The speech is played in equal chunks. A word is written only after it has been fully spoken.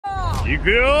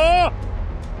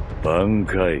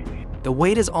The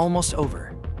wait is almost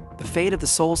over. The fate of the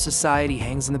Soul Society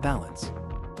hangs in the balance.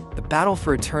 The battle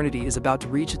for eternity is about to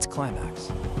reach its climax.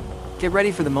 Get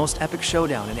ready for the most epic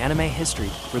showdown in anime history.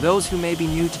 For those who may be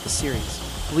new to the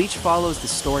series, Bleach follows the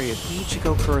story of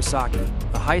Ichigo Kurosaki,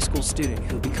 a high school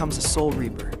student who becomes a Soul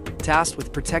Reaper, tasked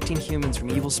with protecting humans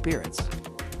from evil spirits.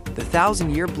 The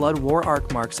 1,000-Year Blood War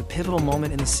arc marks a pivotal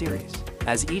moment in the series,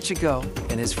 as Ichigo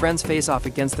and his friends face off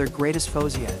against their greatest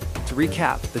foes yet. To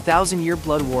recap, the 1,000-Year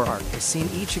Blood War arc has seen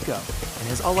Ichigo and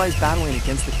his allies battling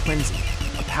against the Quincy,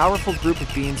 a powerful group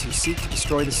of beings who seek to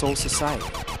destroy the Soul Society.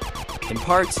 In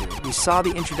Part 2, we saw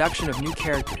the introduction of new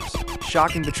characters,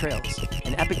 shocking betrayals,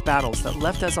 and epic battles that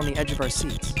left us on the edge of our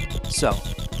seats. So,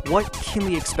 what can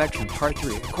we expect from Part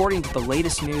 3? According to the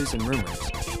latest news and rumors,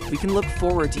 we can look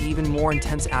forward to even more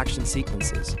intense action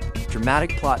sequences,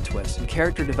 dramatic plot twists, and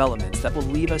character developments that will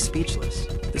leave us speechless.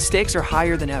 The stakes are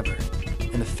higher than ever,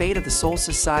 and the fate of the Soul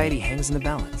Society hangs in the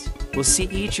balance. We'll see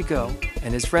Ichigo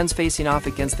and his friends facing off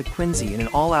against the Quincy in an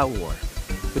all-out war,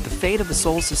 with the fate of the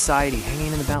Soul Society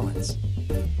hanging in the balance.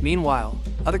 Meanwhile,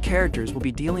 other characters will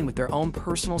be dealing with their own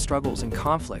personal struggles and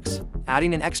conflicts,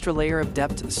 adding an extra layer of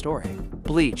depth to the story.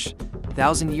 Bleach,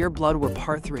 1,000-Year Blood War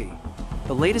Part 3.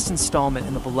 The latest installment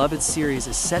in the beloved series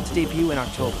is set to debut in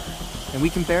October, and we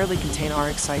can barely contain our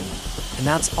excitement. And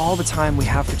that's all the time we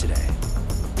have for today.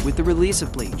 With the release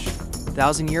of Bleach,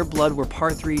 1,000-Year Blood War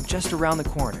Part 3 just around the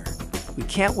corner, we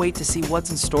can't wait to see what's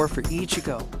in store for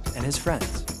Ichigo and his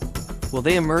friends. Will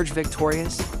they emerge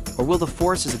victorious, or will the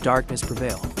forces of darkness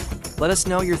prevail? Let us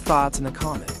know your thoughts in the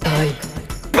comments.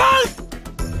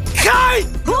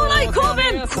 校内公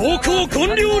弁高校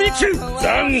建立中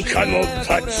残下の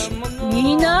太刀水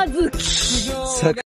無月